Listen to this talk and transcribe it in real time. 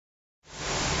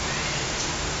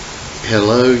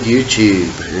Hello,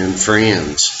 YouTube and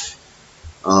friends.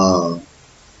 Uh,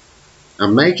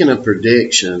 I'm making a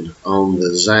prediction on the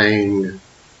Zhang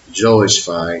Joyce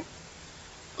fight.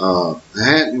 I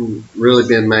hadn't really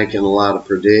been making a lot of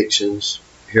predictions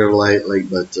here lately,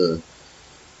 but the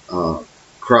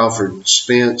Crawford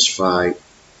Spence fight,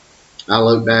 I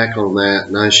look back on that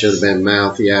and I should have been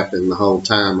mouth yapping the whole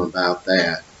time about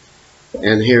that.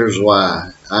 And here's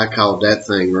why. I called that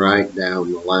thing right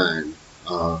down the line.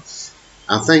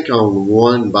 I think on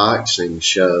one boxing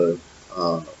show,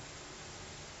 KO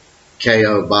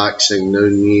Boxing New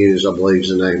News, I believe is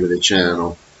the name of the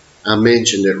channel, I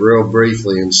mentioned it real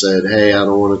briefly and said, hey, I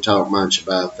don't want to talk much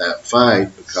about that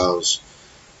fight because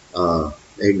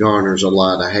it garners a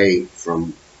lot of hate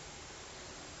from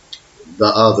the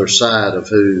other side of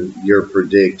who you're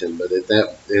predicting. But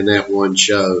in that one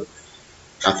show,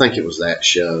 I think it was that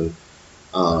show,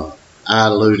 I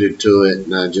alluded to it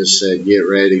and I just said, get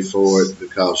ready for it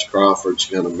because Crawford's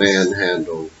going to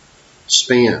manhandle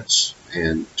Spence.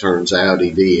 And turns out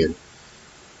he did.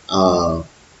 I'm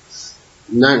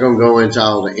not going to go into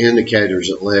all the indicators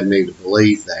that led me to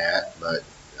believe that, but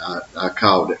I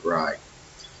called it right.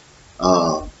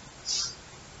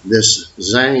 This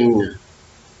Zhang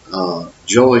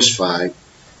Joyce fight,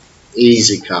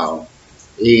 easy call.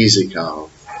 Easy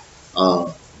call.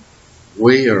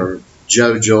 We are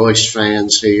Joe Joyce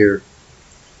fans here.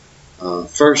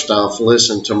 First off,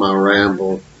 listen to my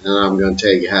ramble, and I'm going to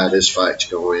tell you how this fight's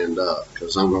going to end up.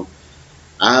 Because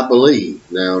I believe,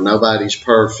 now nobody's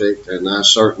perfect, and I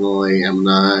certainly am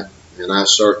not, and I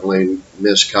certainly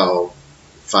miscall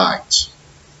fights,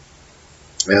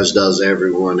 as does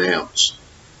everyone else.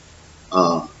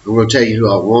 I'm going to tell you who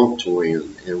I want to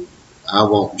win, and I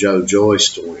want Joe Joyce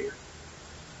to win.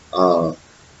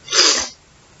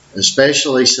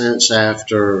 Especially since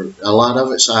after a lot of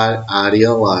it's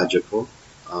ideological.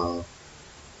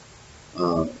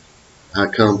 I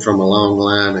come from a long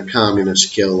line of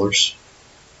communist killers.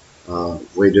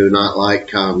 We do not like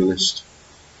communists.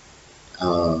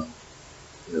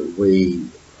 We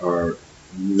are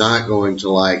not going to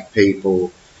like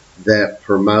people that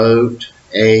promote,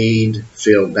 aid,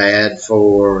 feel bad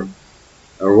for,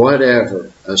 or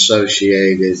whatever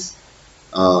associated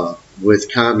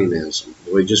with communism.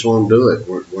 We just won't do it.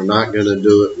 We're not going to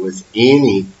do it with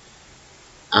any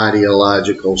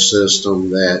ideological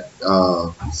system that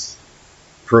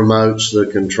promotes the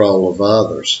control of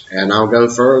others. And I'll go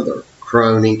further.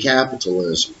 Crony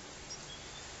capitalism.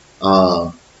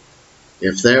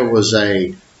 If there was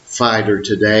a fighter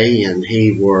today and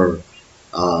he were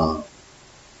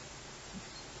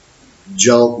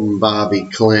jolting Bobby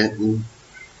Clinton,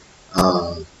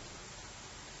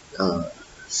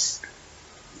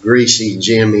 greasy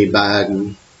Jimmy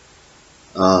Biden,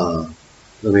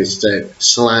 let me say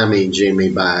slimy Jimmy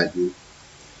Biden,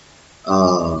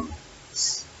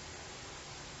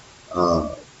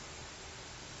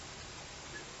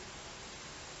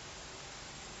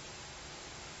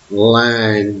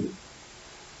 lying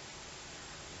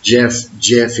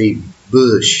Jeffy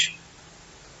Bush.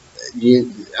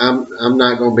 I'm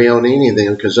not going to be on any of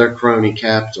them because they're crony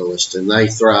capitalists and they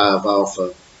thrive off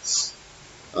of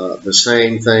the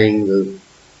same thing the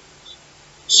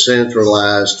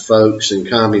centralized folks in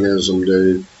communism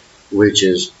do, which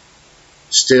is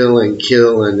stealing,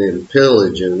 killing, and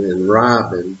pillaging and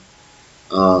robbing.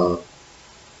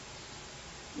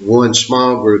 One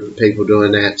small group of people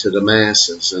doing that to the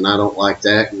masses, and I don't like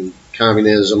that, and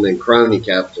communism and crony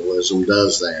capitalism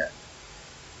does that.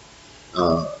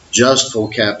 Justful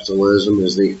capitalism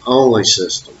is the only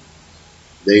system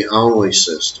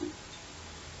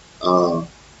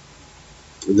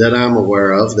that I'm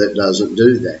aware of that doesn't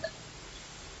do that.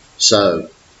 So,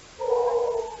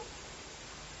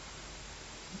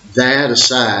 that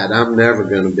aside, I'm never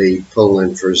going to be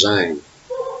pulling for Zhang.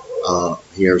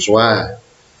 Here's why.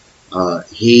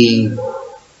 He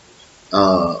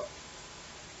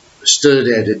stood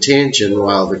at attention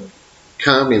while the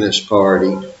Communist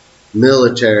Party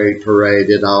military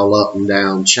paraded all up and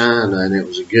down China, and it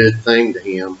was a good thing to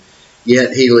him.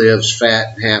 Yet he lives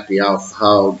fat and happy off the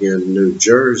hog in New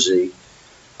Jersey,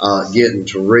 getting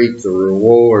to reap the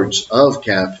rewards of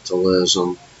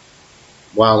capitalism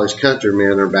while his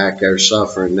countrymen are back there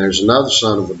suffering. There's another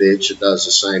son of a bitch that does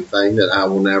the same thing that I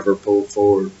will never pull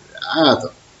for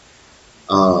either.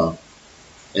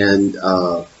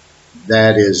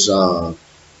 That is the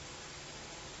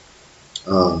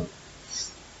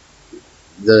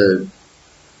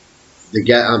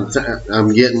guy.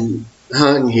 I'm getting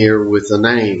hung here with the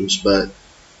names, but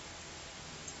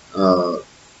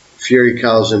Fury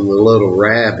calls him the little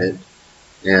rabbit,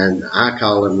 and I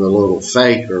call him the little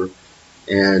faker.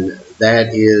 And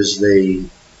That is the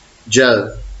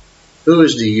Joe. Who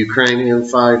is the Ukrainian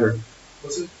fighter?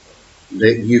 What's it?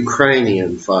 The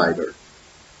Ukrainian fighter.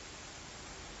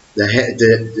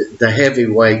 The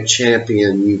heavyweight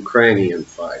champion Ukrainian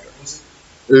fighter.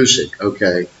 Usyk.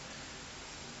 Okay.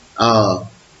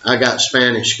 I got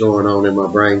Spanish going on in my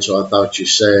brain, so I thought you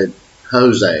said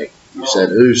Jose. You said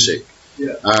Usyk.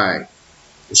 Yeah. All right.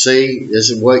 See, this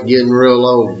is what getting real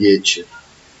old gets you.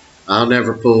 I'll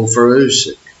never pull for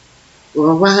Usyk.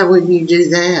 Well, why wouldn't you do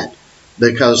that?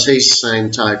 Because he's the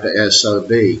same type of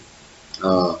SOB.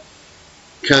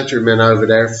 Countrymen over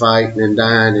there fighting and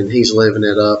dying, and he's living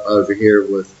it up over here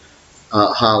with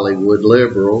Hollywood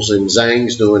liberals, and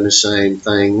Zhang's doing the same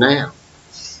thing now.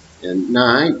 And no,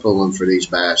 I ain't pulling for these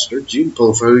bastards. You can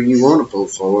pull for who you want to pull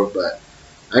for, but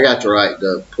I got the right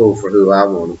to pull for who I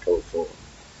want to pull for.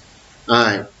 All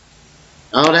right.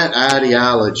 All that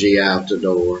ideology out the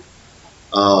door.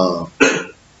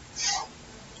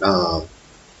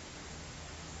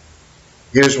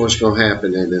 Here's what's going to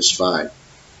happen in this fight.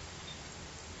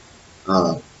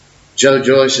 Joe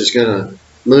Joyce is going to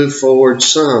move forward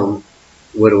some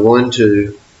with a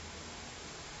 1-2,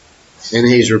 and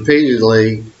he's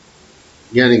repeatedly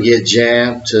going to get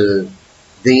jabbed to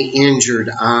the injured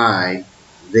eye,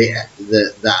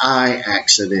 the eye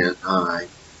accident eye,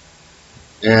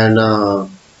 and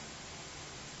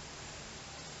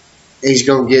he's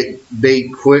going to get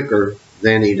beat quicker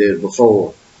than he did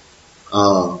before.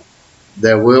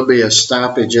 There will be a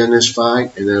stoppage in this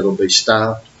fight, and it'll be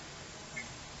stopped.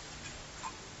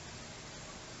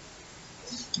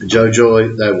 Joe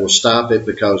Joyce, they will stop it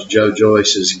because Joe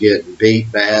Joyce is getting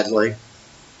beat badly.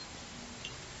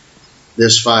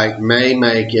 This fight may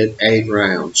make it 8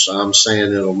 rounds, so I'm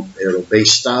saying it'll be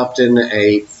stopped in the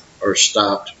 8th or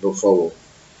stopped before.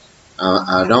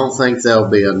 I don't think there'll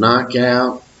be a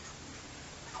knockout.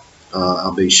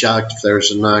 I'll be shocked if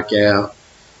there's a knockout.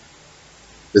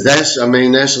 But that's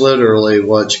literally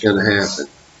what's going to happen.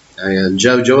 And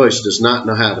Joe Joyce does not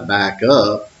know how to back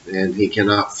up, and he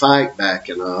cannot fight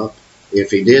backing up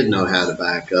if he did know how to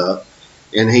back up.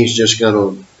 And he's just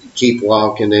going to keep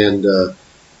walking into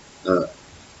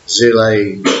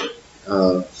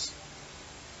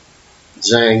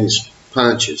Zhang's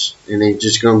punches, and he's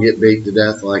just going to get beat to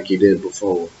death like he did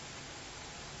before.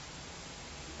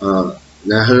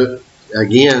 Now, who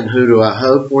do I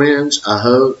hope wins? I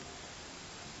hope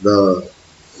the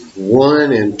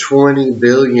 1 in 20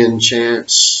 billion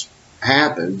chance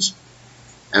happens,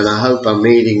 and I hope I'm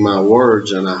eating my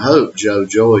words, and I hope Joe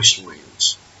Joyce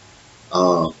wins.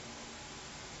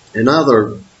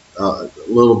 Another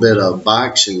little bit of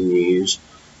boxing news.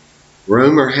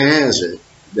 Rumor has it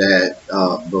that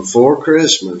before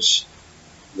Christmas,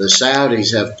 the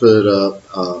Saudis have put up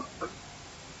an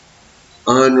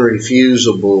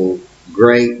unrefusable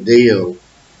great deal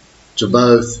to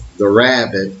both the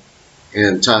Rabbit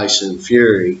and Tyson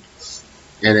Fury,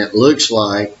 and it looks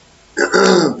like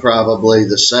probably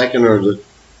the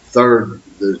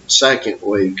second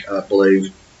week, I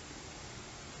believe,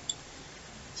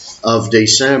 of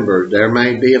December, there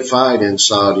may be a fight in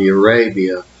Saudi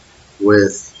Arabia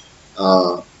with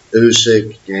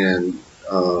Usyk and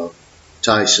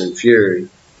Tyson Fury,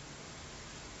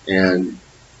 and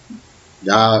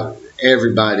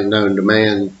everybody known to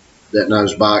man that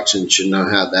knows boxing should know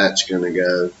how that's going to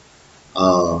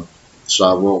go. So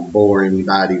I won't bore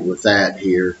anybody with that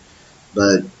here,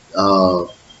 but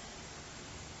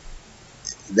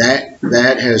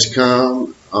that has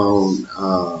come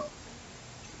on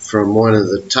from one of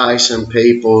the Tyson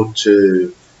people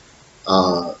to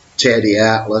Teddy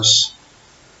Atlas.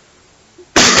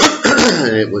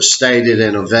 It was stated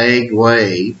in a vague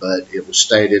way, but it was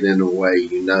stated in a way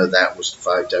you know that was the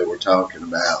fight they were talking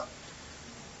about.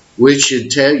 We should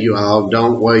tell you all,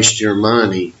 don't waste your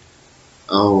money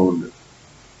on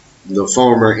the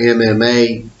former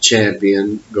MMA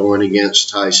champion going against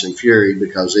Tyson Fury,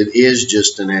 because it is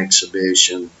just an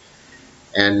exhibition.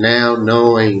 And now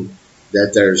knowing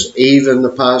that there's even the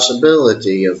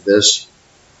possibility of this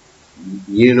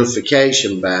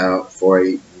unification bout for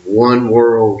a one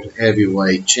world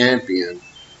heavyweight champion,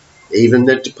 even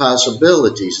that the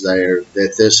possibilities there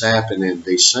that this happened in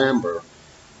December,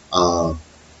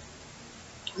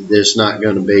 there's not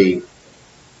going to be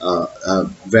a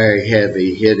very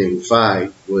heavy hitting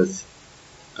fight with,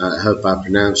 I hope I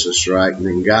pronounce this right,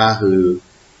 Ngannou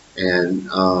and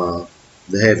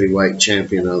the heavyweight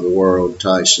champion of the world,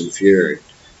 Tyson Fury.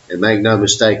 And make no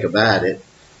mistake about it,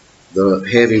 the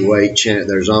heavyweight champ,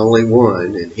 there's only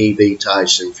one, and he beat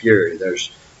Tyson Fury.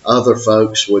 There's other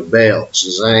folks with belts.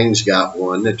 Zhang's got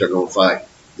one that they're going to fight.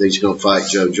 He's going to fight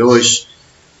Joe Joyce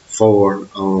for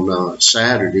on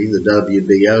Saturday, the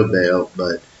WBO belt,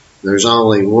 but there's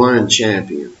only one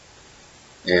champion,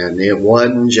 and it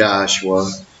wasn't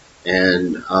Joshua,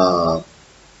 and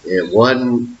it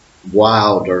wasn't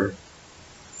Wilder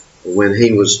when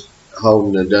he was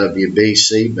holding the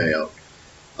WBC belt.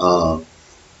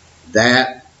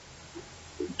 That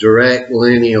direct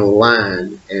lineal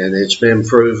line, and it's been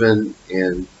proven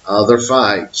in other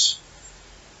fights.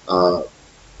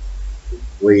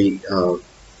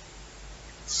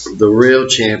 The real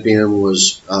champion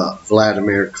was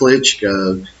Vladimir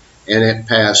Klitschko, and it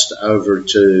passed over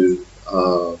to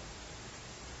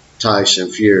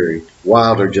Tyson Fury.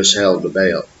 Wilder just held the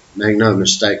belt. Make no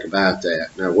mistake about that.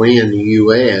 Now, we in the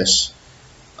U.S.,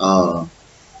 I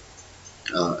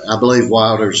believe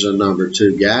Wilder's the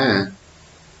 #2 guy,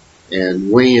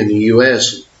 and we in the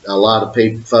U.S., a lot of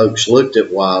folks looked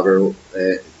at Wilder,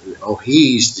 oh,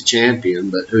 he's the champion,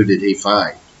 but who did he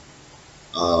fight?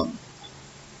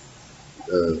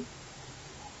 The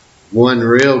one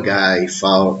real guy he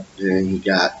fought, and he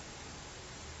got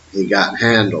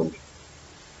handled.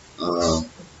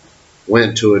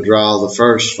 Went to a draw the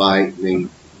first fight, and he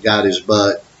got his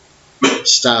butt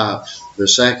stopped the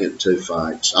second 2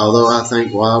 fights. Although I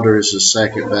think Wilder is the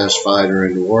second best fighter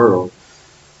in the world.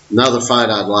 Another fight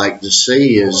I'd like to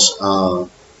see is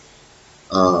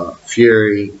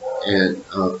Fury and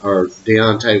or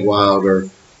Deontay Wilder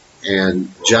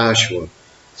and Joshua.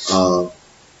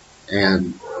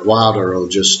 And Wilder will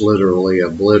just literally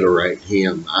obliterate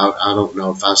him. I don't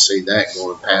know if I see that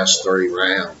going past 3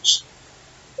 rounds.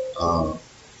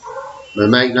 But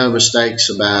make no mistakes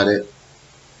about it.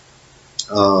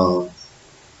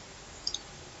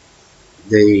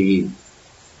 The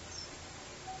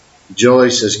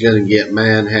Joyce is going to get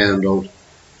manhandled.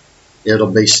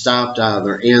 It'll be stopped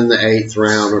either in the 8th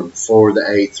round or before the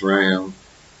 8th round.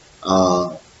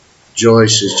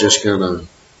 Joyce is just going to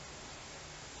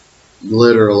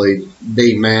literally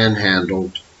be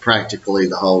manhandled practically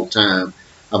the whole time.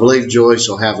 I believe Joyce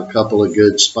will have a couple of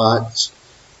good spots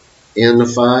in the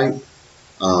fight.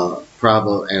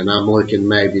 Probably, and I'm looking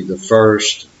maybe the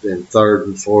 1st, then 3rd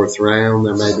and 4th round.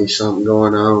 There may be something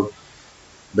going on.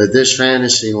 But this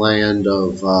fantasy land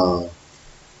of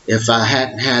if I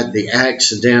hadn't had the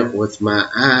accident with my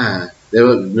eye,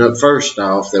 first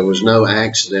off, there was no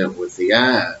accident with the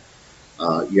eye.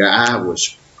 Your eye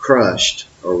was crushed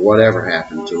or whatever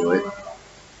happened to it.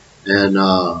 And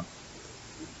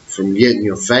from getting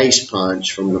your face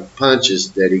punched from the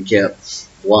punches that he kept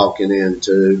walking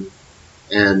into.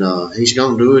 And he's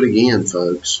going to do it again,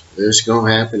 folks. This is going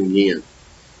to happen again.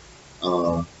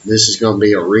 This is going to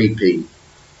be a repeat.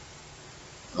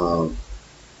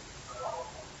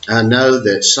 I know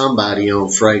that somebody on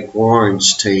Frank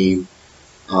Warren's team,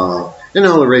 and the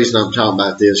only reason I'm talking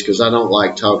about this because I don't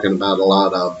like talking about a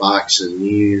lot of boxing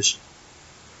news,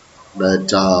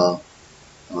 but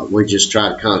we just try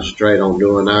to concentrate on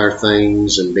doing our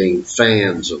things and being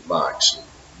fans of boxing.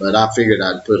 But I figured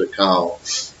I'd put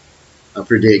a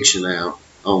prediction out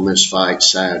on this fight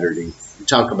Saturday. We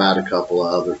talk about a couple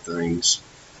of other things.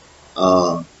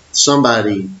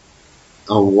 Somebody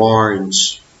on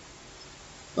Warren's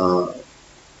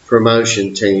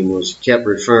promotion team kept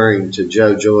referring to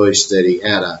Joyce that he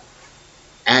had a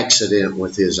accident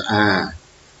with his eye,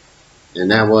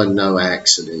 and that wasn't no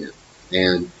accident.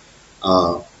 And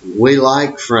we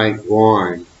like Frank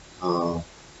Warren.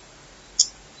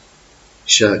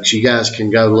 Shucks, you guys can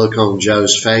go look on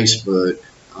Joe's Facebook.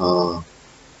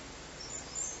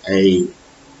 A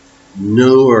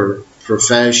newer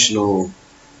professional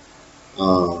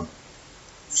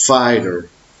fighter,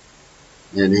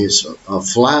 and he's a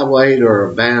flyweight or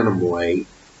a bantamweight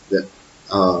that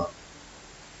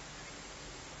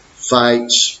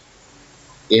fights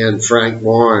in Frank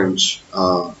Warren's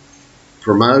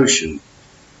promotion,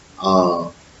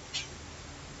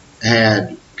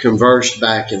 had conversed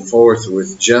back and forth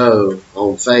with Joe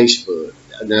on Facebook,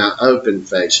 now open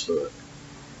Facebook,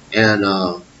 and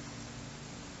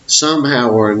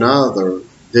somehow or another,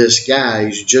 this guy,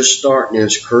 he's just starting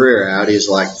his career out. He's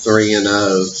like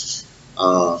 3-0.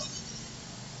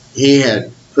 He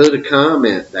had put a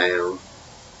comment down,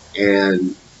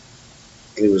 and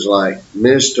he was like,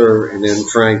 Mr. and then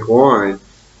Frank Warren,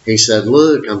 he said,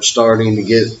 look, I'm starting to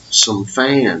get some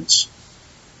fans.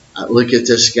 Look at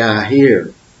this guy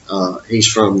here. He's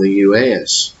from the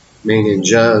U.S., meaning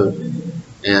Joe.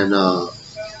 And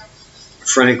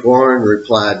Frank Warren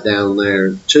replied down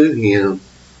there to him,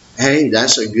 hey,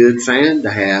 that's a good fan to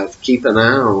have. Keep an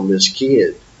eye on this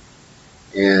kid.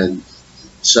 And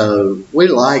so we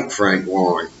like Frank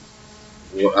Warren.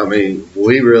 I mean,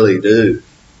 we really do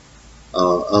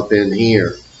up in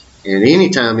here. And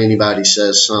anytime anybody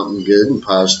says something good and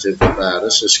positive about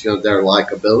us, their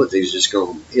likability is just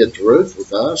going to hit the roof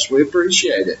with us. We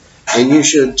appreciate it, and you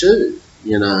should too.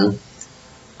 You know,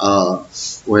 uh,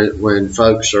 when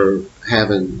folks are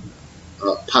having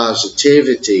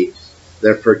positivity,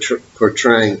 they're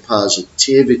portraying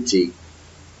positivity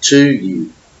to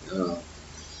you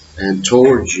and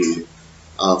towards you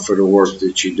for the work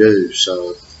that you do.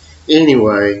 So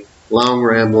anyway, long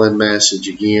rambling message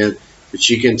again, but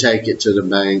you can take it to the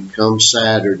bank come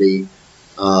Saturday.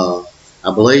 I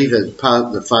believe that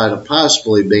the fight will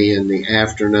possibly be in the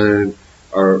afternoon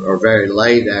or very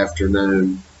late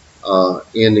afternoon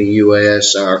in the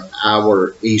U.S. or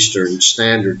our Eastern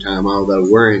Standard Time. Although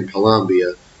we're in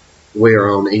Colombia, we are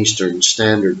on Eastern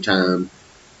Standard Time.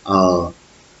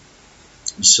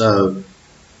 So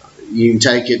you can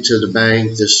take it to the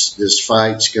bank. This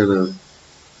fight's gonna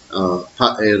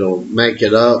it'll make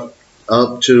it up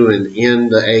to and in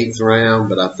the 8th round,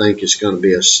 but I think it's going to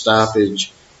be a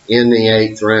stoppage in the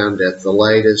 8th round at the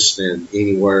latest, and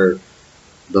anywhere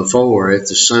before at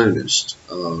the soonest.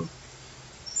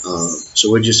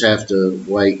 So we just have to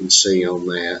wait and see on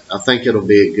that. I think it'll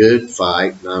be a good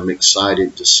fight, and I'm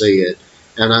excited to see it.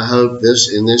 And I hope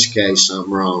in this case,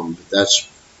 I'm wrong, but that's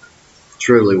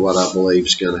truly what I believe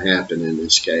is going to happen in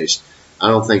this case. I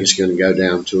don't think it's going to go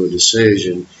down to a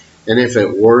decision. And if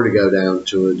it were to go down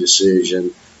to a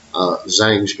decision,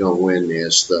 Zhang's going to win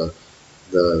this.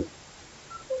 The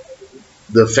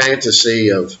fantasy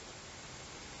of,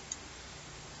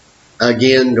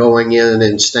 again, going in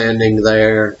and standing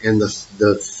there, and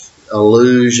the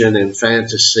illusion and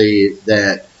fantasy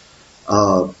that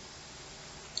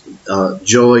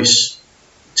Joyce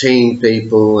team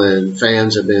people and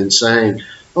fans have been saying,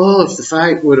 oh, if the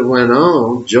fight would have went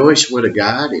on, Joyce would have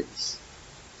got him.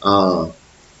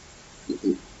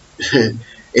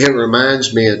 It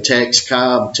reminds me of Tex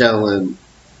Cobb telling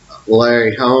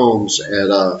Larry Holmes at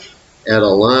a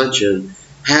luncheon,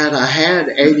 had I had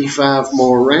 85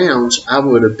 more rounds, I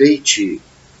would have beat you.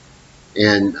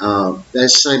 And that's the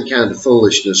same kind of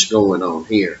foolishness going on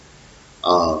here.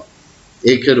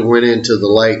 It could have went into the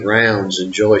late rounds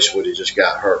and Joyce would have just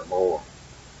got hurt more.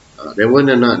 There wouldn't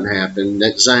have nothing happened.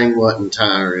 That Zhang wasn't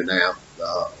tiring out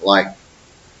like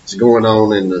it's going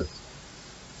on in the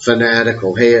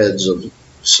fanatical heads of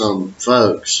some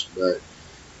folks. But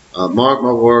mark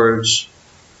my words,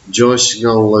 Joyce is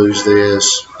going to lose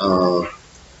this,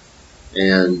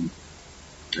 and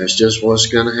that's just what's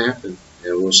going to happen.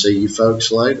 And we'll see you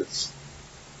folks later.